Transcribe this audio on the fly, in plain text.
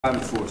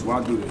Driving force,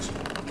 why do this?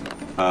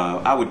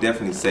 I would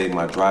definitely say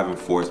my driving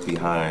force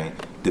behind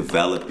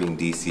developing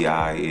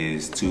DCI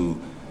is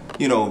to,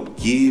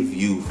 give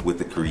youth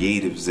with a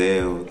creative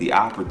zeal the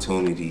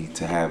opportunity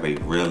to have a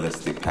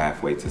realistic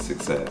pathway to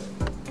success.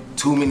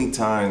 Too many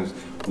times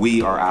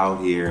we are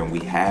out here and we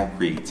have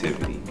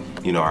creativity.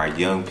 Our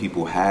young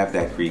people have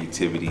that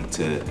creativity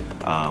to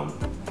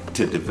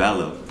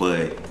develop,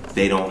 but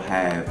they don't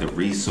have the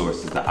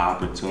resources, the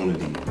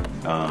opportunity,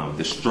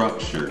 the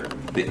structure,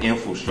 the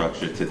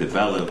infrastructure to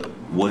develop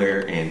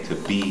where and to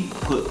be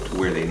put to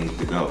where they need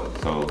to go.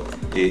 So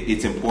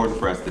it's important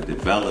for us to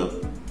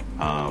develop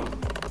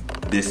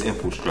this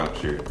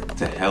infrastructure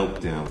to help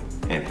them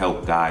and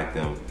help guide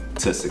them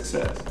to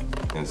success.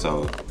 And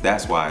so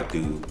that's why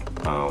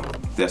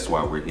that's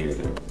why we're here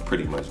to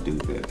pretty much do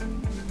this.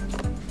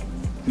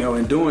 Now,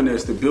 in doing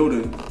this, the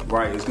building,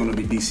 right, is going to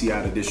be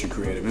DCI, the District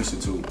Creative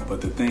Institute.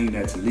 But the thing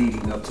that's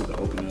leading up to the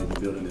opening of the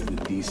building is the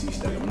DC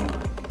State of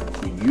Mind.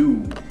 For you,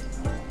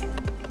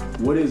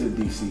 what is a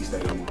DC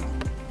State of Mind?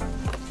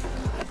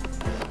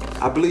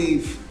 I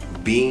believe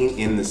being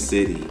in the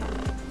city,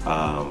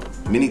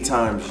 many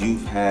times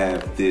youth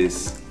have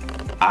this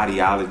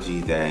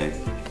ideology that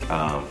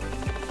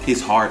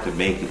it's hard to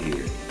make it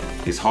here.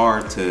 It's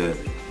hard to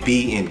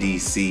be in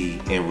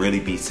DC and really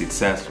be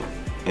successful.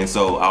 And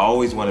so I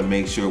always want to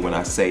make sure when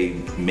I say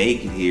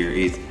make it here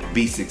is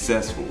be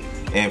successful.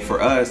 And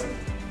for us,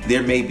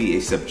 there may be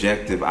a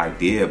subjective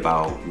idea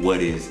about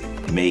what is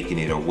making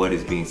it or what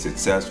is being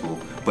successful,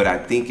 but I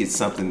think it's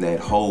something that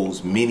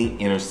holds many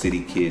inner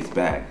city kids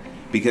back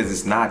because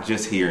it's not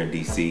just here in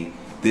DC.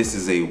 This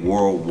is a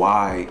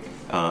worldwide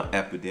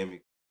epidemic.